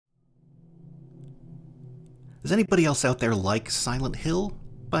Does anybody else out there like Silent Hill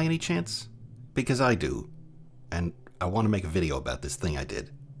by any chance? Because I do. And I want to make a video about this thing I did.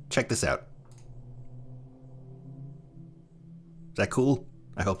 Check this out. Is that cool?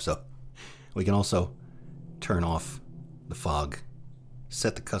 I hope so. We can also turn off the fog,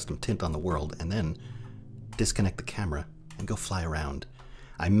 set the custom tint on the world, and then disconnect the camera and go fly around.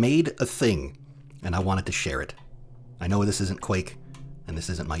 I made a thing, and I wanted to share it. I know this isn't Quake, and this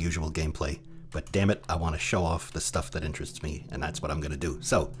isn't my usual gameplay, but damn it, I want to show off the stuff that interests me, and that's what I'm going to do.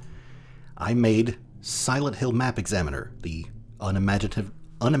 So, I made Silent Hill Map Examiner, the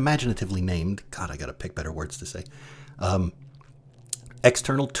unimaginatively named, God, I gotta pick better words to say,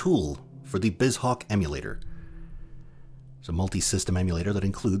 external tool for the BizHawk emulator. It's a multi-system emulator that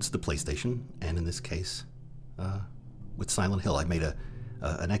includes the PlayStation, and in this case, with Silent Hill. I made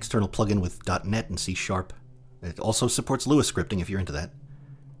an external plugin with .NET and C#. It also supports Lua scripting if you're into that.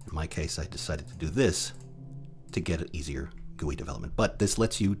 In my case, I decided to do this to get an easier GUI development. But this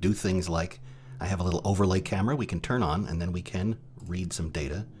lets you do things like, I have a little overlay camera we can turn on, and then we can read some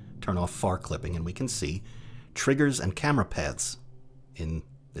data, turn off far clipping, and we can see triggers and camera paths in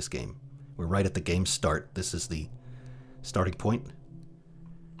this game. We're right at the game start. This is the starting point.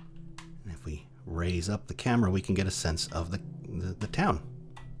 And if we raise up the camera, we can get a sense of the town.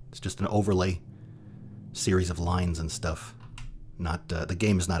 It's just an overlay series of lines and stuff. Not the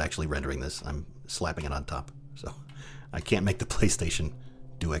game is not actually rendering this. I'm slapping it on top. So I can't make the PlayStation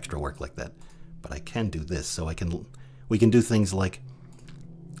do extra work like that. But I can do this. So we can do things like,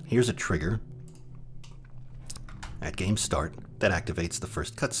 here's a trigger at game start that activates the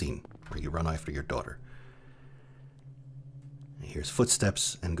first cutscene where you run after your daughter. Here's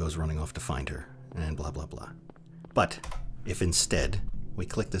footsteps and goes running off to find her, and blah blah blah. But if instead we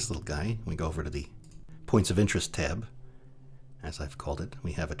click this little guy, we go over to the points of interest tab, as I've called it,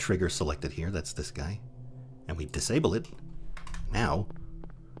 we have a trigger selected here, that's this guy, and we disable it, now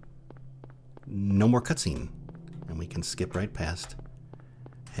no more cutscene, and we can skip right past,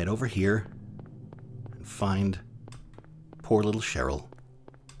 head over here, and find poor little Cheryl.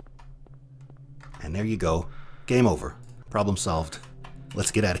 And there you go, game over. Problem solved.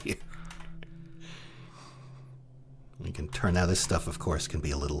 Let's get out of here. We can turn, now this stuff of course can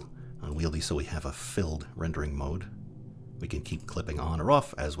be a little unwieldy, so we have a filled rendering mode. We can keep clipping on or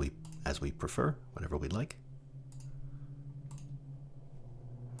off as we prefer, whatever we'd like.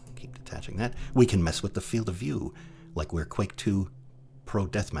 Keep detaching that. We can mess with the field of view like we're Quake 2 Pro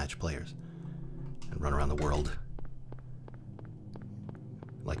Deathmatch players and run around the world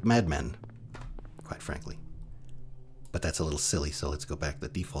like madmen, quite frankly. But that's a little silly, so let's go back. The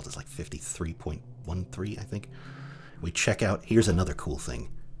default is like 53.13, I think. We check out, here's another cool thing.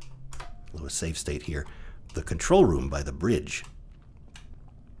 A little save state here. The control room by the bridge.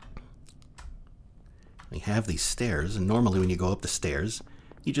 We have these stairs, and normally when you go up the stairs,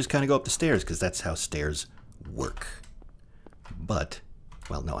 you just kind of go up the stairs, because that's how stairs work. But,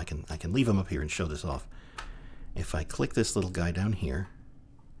 well, no, I can leave them up here and show this off. If I click this little guy down here,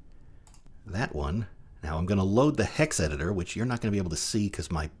 that one, now I'm going to load the hex editor, which you're not going to be able to see because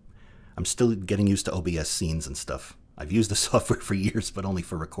I'm still getting used to OBS scenes and stuff. I've used the software for years, but only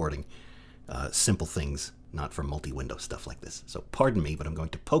for recording simple things, not for multi-window stuff like this. So pardon me, but I'm going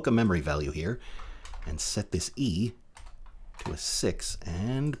to poke a memory value here and set this E to a 6,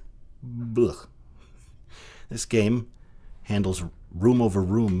 and blech. This game handles room over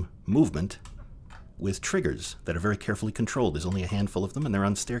room movement with triggers that are very carefully controlled. There's only a handful of them, and they're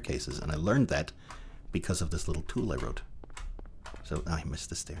on staircases, and I learned that because of this little tool I wrote. So I missed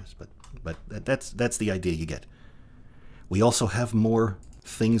the stairs, but that's the idea you get. We also have more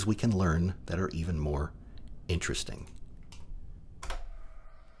things we can learn that are even more interesting.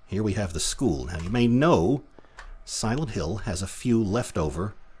 Here we have the school. Now you may know Silent Hill has a few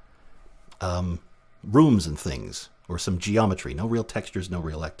leftover rooms and things, or some geometry. No real textures, no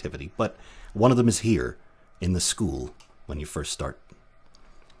real activity, but one of them is here in the school when you first start.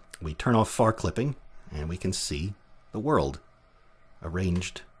 We turn off far clipping, and we can see the world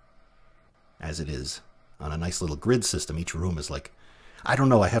arranged as it is on a nice little grid system. Each room is like, I don't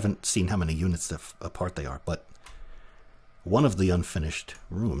know, I haven't seen how many units apart they are, but one of the unfinished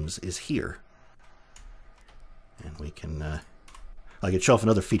rooms is here. And we can, I could show off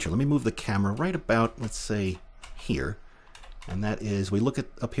another feature. Let me move the camera right about, let's say, here. And that is, we look at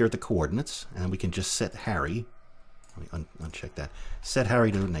up here at the coordinates, and we can just set Harry. Let me uncheck that. Set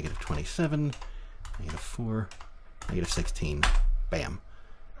Harry to -27, -4, -16. Bam.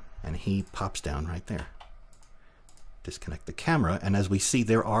 And he pops down right there. Disconnect the camera, and as we see,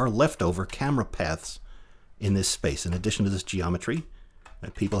 there are leftover camera paths in this space, in addition to this geometry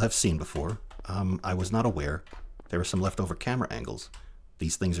that people have seen before. I was not aware there were some leftover camera angles.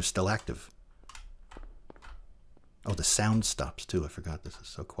 These things are still active. Oh, the sound stops too. I forgot this is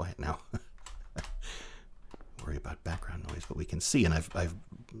so quiet now. Worry about background noise, but we can see, and I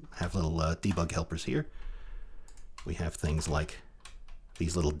have little debug helpers here. We have things like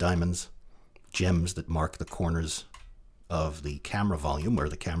these little diamonds, gems that mark the corners of the camera volume where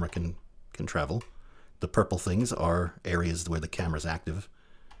the camera can travel. The purple things are areas where the camera's active.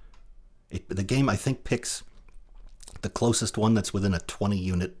 The game, I think, picks the closest one that's within a 20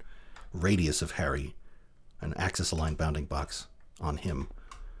 unit radius of Harry, an axis-aligned bounding box on him.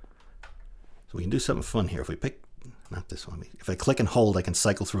 So we can do something fun here. If we pick, not this one, if I click and hold, I can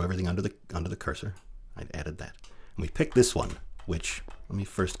cycle through everything under the cursor. I added that. And we pick this one, which, let me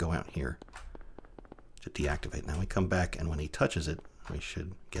first go out here to deactivate. Now we come back, and when he touches it, we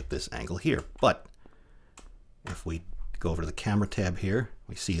should get this angle here. But if we go over to the camera tab here,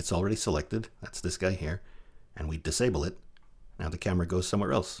 we see it's already selected. That's this guy here. And we disable it. Now the camera goes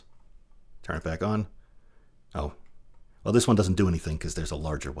somewhere else. Turn it back on. Oh, well, this one doesn't do anything because there's a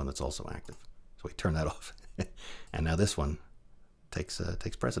larger one that's also active. So we turn that off. And now this one takes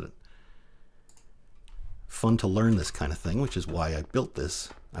precedent. Fun to learn this kind of thing, which is why I built this.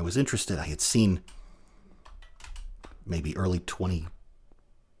 I was interested. I had seen maybe early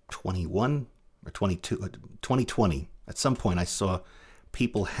 2021 or 2020. At some point I saw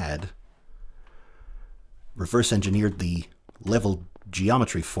people had reverse engineered the level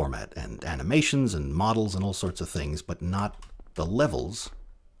geometry format and animations and models and all sorts of things, but not the levels.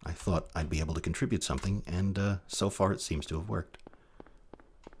 I thought I'd be able to contribute something, and so far it seems to have worked.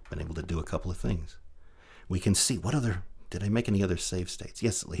 Been able to do a couple of things. We can see, what other, did I make any other save states?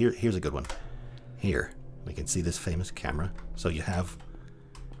 Yes, here's a good one. Here, we can see this famous camera. So you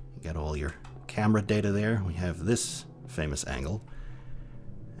got all your camera data there. We have this famous angle.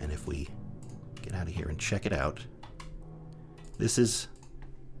 And if we get out of here and check it out, this is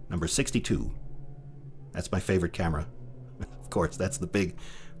number 62. That's my favorite camera. Of course, that's the big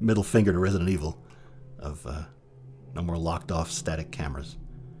middle finger to Resident Evil of no more locked off static cameras.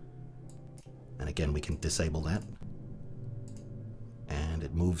 And again, we can disable that. And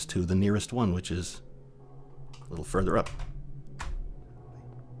it moves to the nearest one, which is a little further up.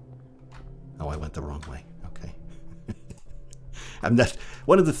 Oh, I went the wrong way. Okay.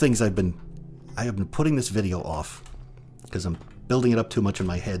 One of the things I have been putting this video off because I'm building it up too much in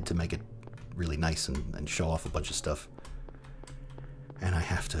my head to make it really nice and show off a bunch of stuff. And I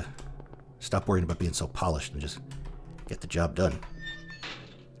have to stop worrying about being so polished and just get the job done.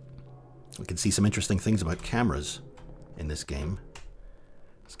 We can see some interesting things about cameras in this game.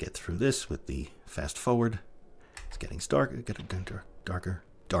 Let's get through this with the fast forward. It's getting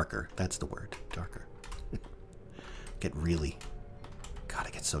darker. That's the word, darker. God, I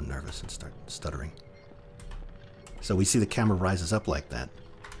get so nervous and start stuttering. So we see the camera rises up like that,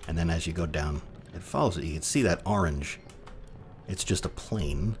 and then as you go down, it follows it. You can see that orange. It's just a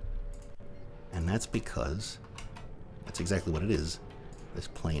plane, and that's because that's exactly what it is. This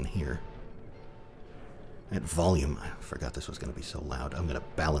plane here. At volume, I forgot this was going to be so loud. I'm going to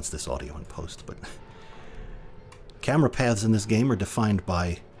balance this audio in post, but camera paths in this game are defined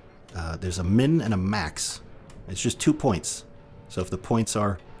by there's a min and a max. It's just 2 points. So if the points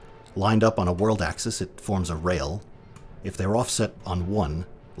are lined up on a world axis, it forms a rail. If they're offset on one,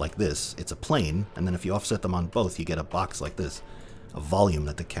 like this, it's a plane, and then if you offset them on both, you get a box like this, a volume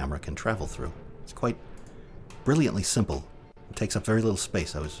that the camera can travel through. It's quite brilliantly simple. It takes up very little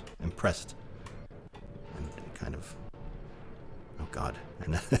space. I was impressed. And kind of, oh God,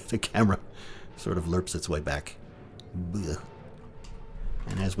 and the camera sort of lerps its way back. Blech.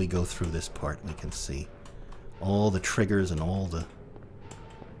 And as we go through this part, we can see all the triggers and all the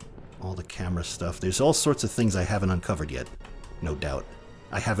camera stuff. There's all sorts of things I haven't uncovered yet, no doubt.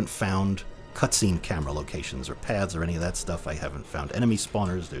 I haven't found cutscene camera locations or paths or any of that stuff. I haven't found enemy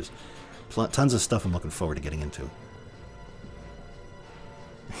spawners. There's tons of stuff I'm looking forward to getting into.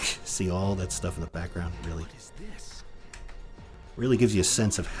 See all that stuff in the background? Really, what is this? Really gives you a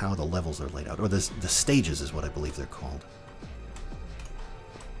sense of how the levels are laid out. Or the stages is what I believe they're called.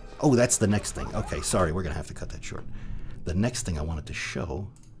 Oh, that's the next thing. Okay, sorry, we're going to have to cut that short. The next thing I wanted to show,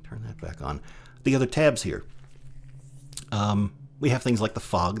 turn that back on, the other tabs here. We have things like the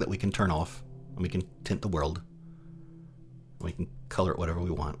fog that we can turn off, and we can tint the world. We can color it whatever we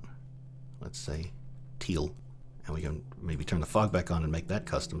want. Let's say teal. And we can maybe turn the fog back on and make that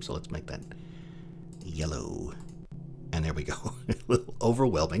custom, so let's make that yellow. And there we go. A little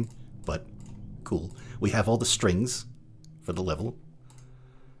overwhelming, but cool. We have all the strings for the level.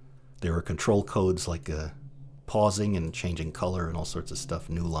 There are control codes like pausing and changing color and all sorts of stuff,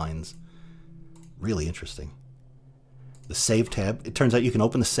 new lines. really interesting. The Save tab, it turns out you can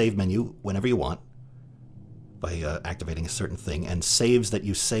open the Save menu whenever you want by activating a certain thing, and saves that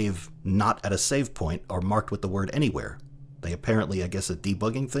you save not at a save point are marked with the word anywhere. They apparently, I guess, a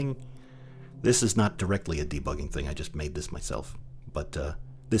debugging thing. This is not directly a debugging thing, I just made this myself. But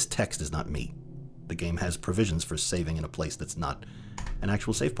this text is not me. The game has provisions for saving in a place that's not an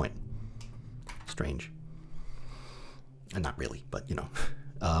actual save point. Strange. And not really, but you know.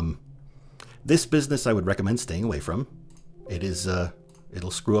 This business I would recommend staying away from. It is, it'll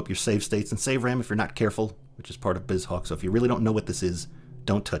screw up your save states and save RAM if you're not careful, which is part of BizHawk. So if you really don't know what this is,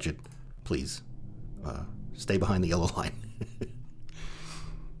 don't touch it. Please. Stay behind the yellow line.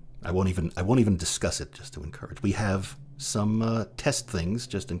 I won't even discuss it, just to encourage. We have some test things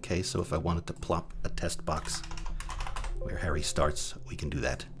just in case, so if I wanted to plop a test box where Harry starts, we can do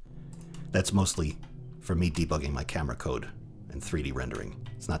that. That's mostly for me debugging my camera code and 3D rendering.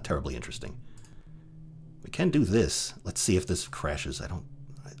 It's not terribly interesting. We can do this. Let's see if this crashes.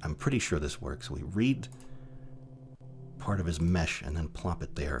 I'm pretty sure this works. We read part of his mesh and then plop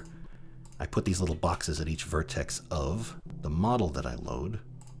it there. I put these little boxes at each vertex of the model that I load.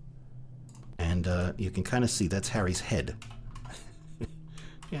 And you can kind of see that's Harry's head.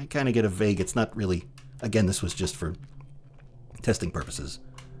 Yeah, I kind of get a vague, it's not really, again, this was just for testing purposes.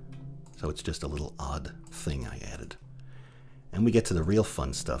 So it's just a little odd thing I added. And we get to the real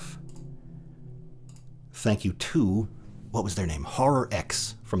fun stuff. Thank you to, what was their name?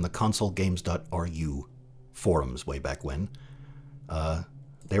 HorrorX from the consolegames.ru forums way back when.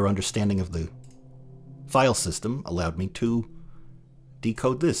 Their understanding of the file system allowed me to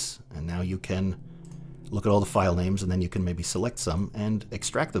decode this, and now you can look at all the file names and then you can maybe select some and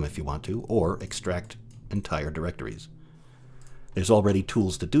extract them if you want to, or extract entire directories. There's already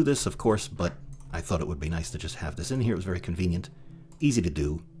tools to do this, of course, but I thought it would be nice to just have this in here. It was very convenient, easy to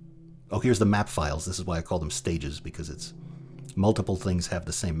do. Oh, here's the map files. This is why I call them stages, because it's multiple things have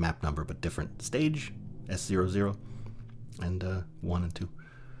the same map number but different stage, S00 and 1 and 2.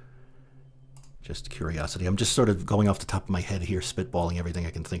 Just curiosity. I'm just sort of going off the top of my head here, spitballing everything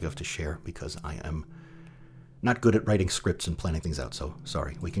I can think of to share, because I am not good at writing scripts and planning things out, so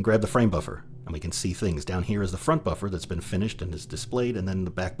sorry. We can grab the frame buffer, and we can see things. Down here is the front buffer that's been finished and is displayed, and then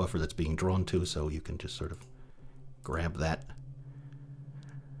the back buffer that's being drawn to, so you can just sort of grab that.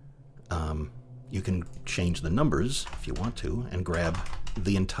 You can change the numbers, if you want to, and grab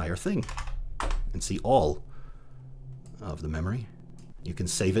the entire thing, and see all of the memory. You can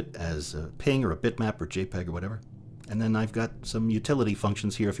save it as a ping or a bitmap or JPEG or whatever. And then I've got some utility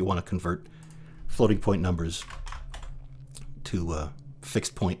functions here if you want to convert floating point numbers to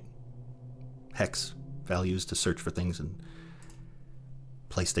fixed point hex values to search for things, and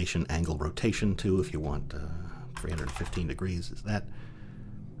PlayStation angle rotation too if you want 315 degrees is that.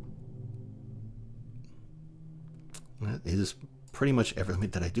 That is pretty much everything.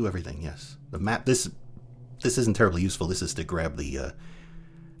 Did I do everything? Yes. The map, this isn't terribly useful. This is to grab the,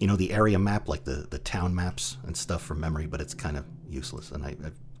 you know, the area map, like the town maps and stuff from memory, but it's kind of useless. And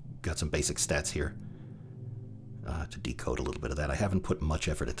I've got some basic stats here to decode a little bit of that. I haven't put much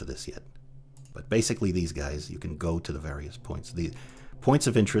effort into this yet. But basically these guys, you can go to the various points. The points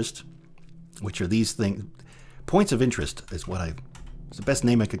of interest, which are these things. Points of interest is what it's the best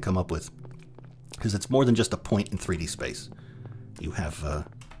name I could come up with, because it's more than just a point in 3D space. You have,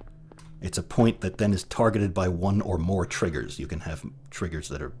 it's a point that then is targeted by one or more triggers. You can have triggers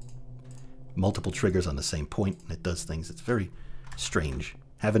that are multiple triggers on the same point, and it does things. It's very strange.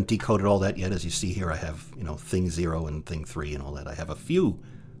 Haven't decoded all that yet. As you see here, I have, you know, thing 0 and thing 3 and all that. I have a few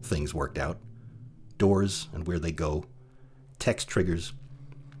things worked out. Doors and where they go. Text triggers.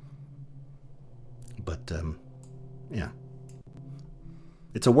 But, yeah.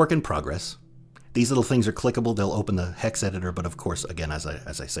 It's a work in progress. These little things are clickable. They'll open the hex editor, but of course, again, as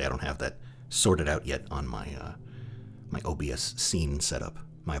I say, I don't have that sorted out yet on my my OBS scene setup.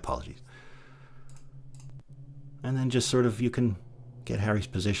 My apologies. And then just sort of, you can get Harry's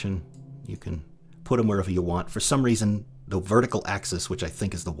position. You can put him wherever you want. For some reason, the vertical axis, which I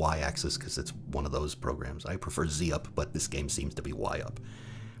think is the y-axis, because it's one of those programs. I prefer Z up, but this game seems to be Y up.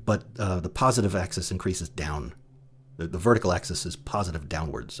 But the positive axis increases down. The vertical axis is positive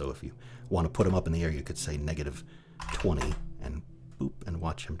downward, so if you want to put him up in the air, you could say -20 and boop, and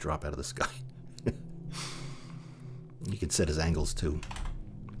watch him drop out of the sky. You can set his angles too.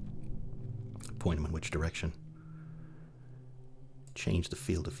 Point him in which direction. Change the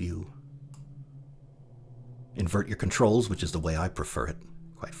field of view. Invert your controls, which is the way I prefer it,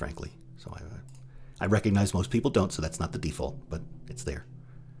 quite frankly. So I recognize most people don't, so that's not the default, but it's there.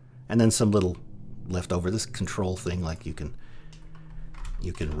 And then some little leftover, this control thing, like you can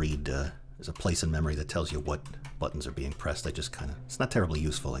read There's a place in memory that tells you what buttons are being pressed. I just kind of, it's not terribly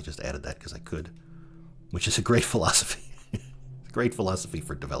useful. I just added that because I could, which is a great philosophy. Great philosophy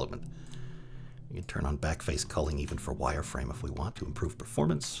for development. We can turn on backface culling even for wireframe if we want to improve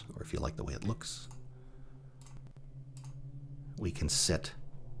performance, or if you like the way it looks. We can set,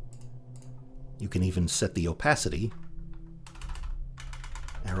 you can even set the opacity,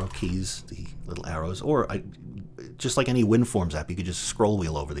 arrow keys, the little arrows, or just like any WinForms app, you could just scroll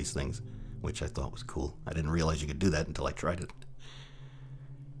wheel over these things, which I thought was cool. I didn't realize you could do that until I tried it.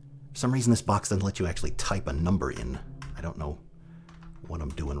 For some reason this box doesn't let you actually type a number in. I don't know what I'm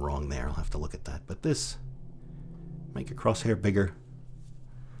doing wrong there. I'll have to look at that. But this, make a crosshair bigger.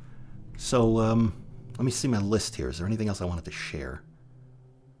 So, let me see my list here. Is there anything else I wanted to share?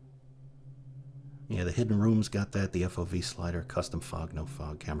 Yeah, the hidden rooms got that. The FOV slider, custom fog, no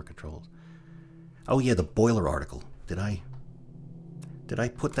fog, camera controls. Oh yeah, the boiler article. Did I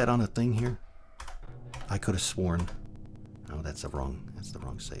put that on a thing here? I could have sworn. Oh, that's the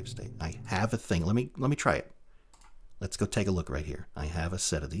wrong save state. I have a thing. Let me try it. Let's go take a look right here. I have a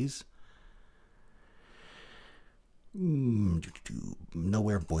set of these.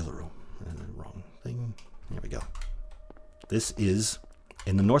 Nowhere boiler room. Wrong thing. There we go. This is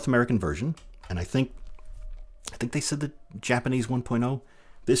in the North American version, and I think they said the Japanese 1.0.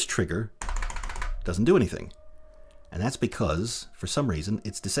 This trigger doesn't do anything. And that's because, for some reason,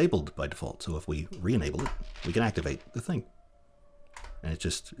 it's disabled by default. So if we re-enable it, we can activate the thing. And it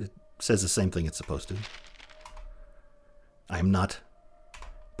says the same thing it's supposed to. I'm not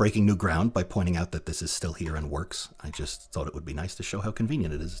breaking new ground by pointing out that this is still here and works. I just thought it would be nice to show how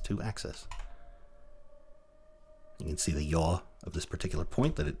convenient it is to access. You can see the yaw of this particular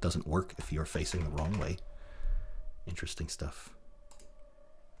point, that it doesn't work if you're facing the wrong way. Interesting stuff.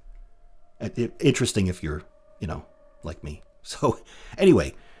 Interesting if you're, like me. So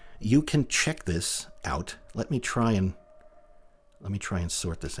anyway, you can check this out. Let me try and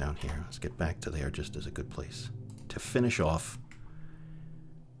sort this out here. Let's get back to there just as a good place to finish off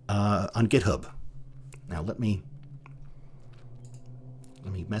on GitHub. Now let me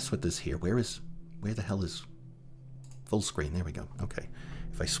mess with this here. Where the hell is full screen? There we go. Okay.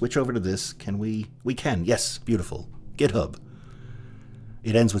 If I switch over to this, can we can. Yes, beautiful. GitHub.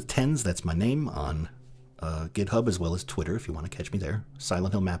 It ends with 10s. That's my name on GitHub as well as Twitter if you want to catch me there.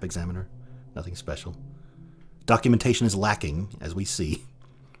 Silent Hill Map Examiner. Nothing special. Documentation is lacking, as we see.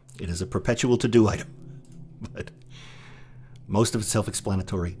 It is a perpetual to-do item. But most of it's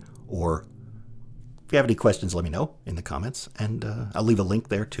self-explanatory. Or if you have any questions, let me know in the comments. And I'll leave a link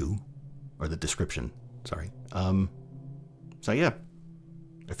there too. Or the description. Sorry. So yeah.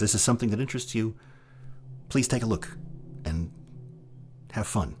 If this is something that interests you, please take a look and have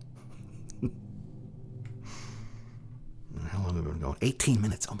fun. How long have we been going? 18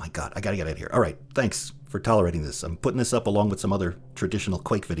 minutes. Oh my god, I gotta get out of here. All right, thanks for tolerating this. I'm putting this up along with some other traditional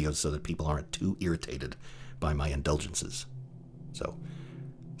Quake videos so that people aren't too irritated by my indulgences. So,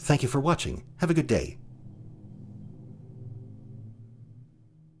 thank you for watching. Have a good day.